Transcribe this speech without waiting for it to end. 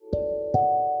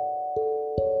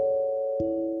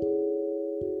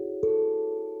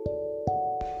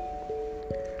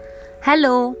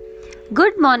Hello,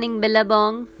 good morning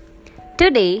Billabong.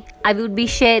 Today I will be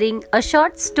sharing a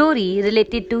short story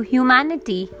related to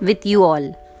humanity with you all.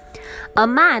 A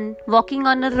man walking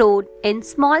on a road in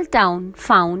small town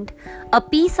found a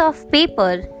piece of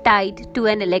paper tied to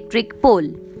an electric pole.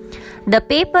 The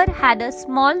paper had a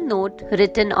small note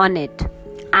written on it,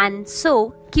 and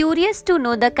so curious to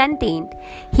know the content,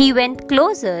 he went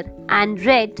closer and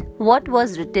read what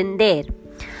was written there.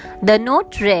 The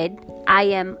note read, "I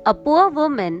am a poor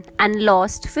woman and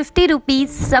lost 50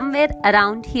 rupees somewhere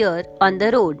around here on the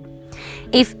road.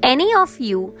 If any of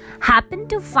you happen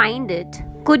to find it,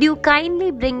 could you kindly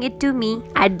bring it to me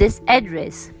at this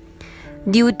address?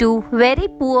 Due to very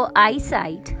poor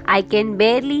eyesight, I can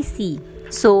barely see,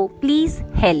 so please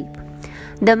help."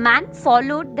 The man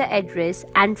followed the address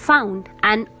and found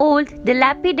an old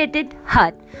dilapidated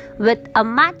hut with a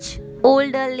much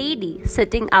older lady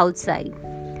sitting outside.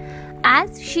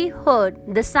 As she heard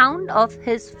the sound of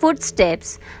his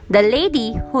footsteps, the lady,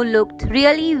 who looked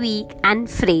really weak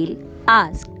and frail,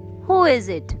 asked, "Who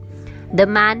is it?" The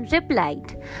man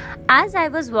replied, "As I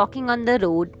was walking on the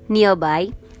road nearby,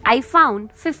 I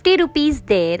found 50 rupees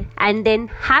there and then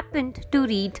happened to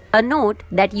read a note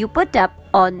that you put up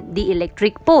on the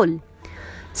electric pole.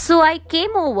 So I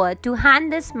came over to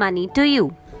hand this money to you."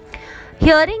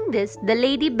 Hearing this, the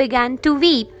lady began to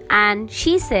weep and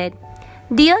she said,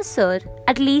 "Dear sir,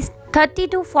 at least 30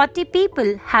 to 40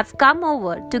 people have come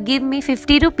over to give me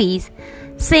 50 rupees,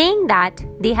 saying that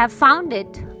they have found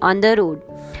it on the road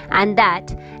and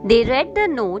that they read the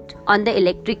note on the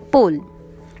electric pole.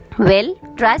 Well,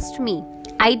 trust me,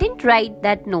 I didn't write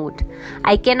that note.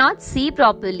 I cannot see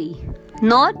properly,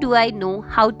 nor do I know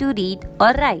how to read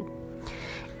or write.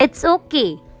 It's okay.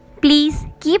 Please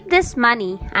keep this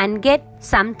money and get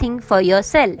something for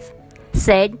yourself,"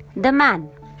 said the man.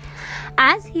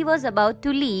 As he was about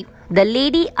to leave, the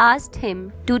lady asked him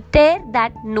to tear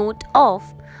that note off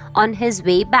on his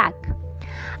way back.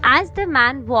 As the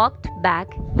man walked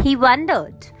back, he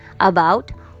wondered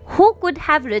about who could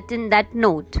have written that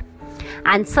note.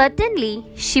 And certainly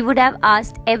she would have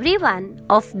asked every one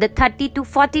of the 30 to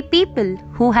 40 people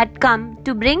who had come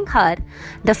to bring her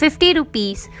the 50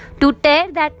 rupees to tear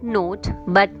that note,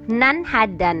 but none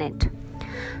had done it.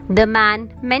 The man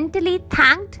mentally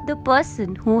thanked the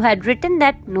person who had written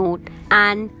that note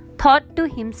and thought to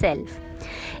himself,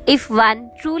 "If one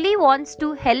truly wants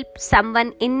to help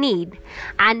someone in need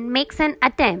and makes an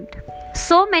attempt,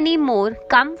 so many more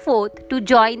come forth to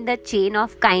join the chain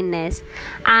of kindness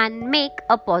and make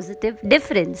a positive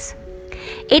difference.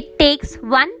 It takes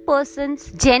one person's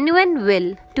genuine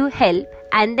will to help,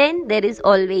 and then there is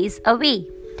always a way."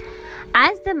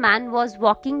 As the man was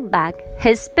walking back,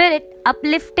 his spirit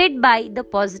uplifted by the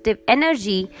positive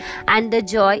energy and the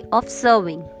joy of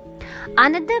serving.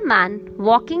 Another man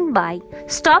walking by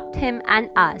stopped him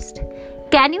and asked,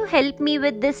 "Can you help me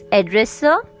with this address,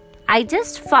 sir? I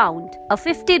just found a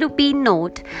 50 rupee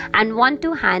note and want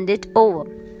to hand it over."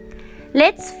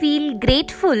 Let's feel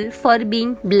grateful for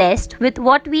being blessed with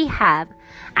what we have,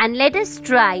 and let us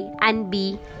try and be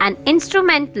an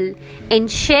instrumental in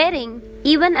sharing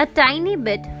even a tiny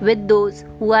bit with those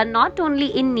who are not only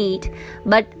in need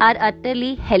but are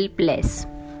utterly helpless.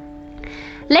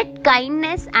 Let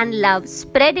kindness and love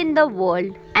spread in the world,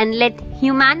 and let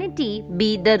humanity be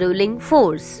the ruling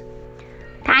force.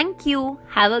 Thank you.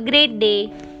 Have a great day.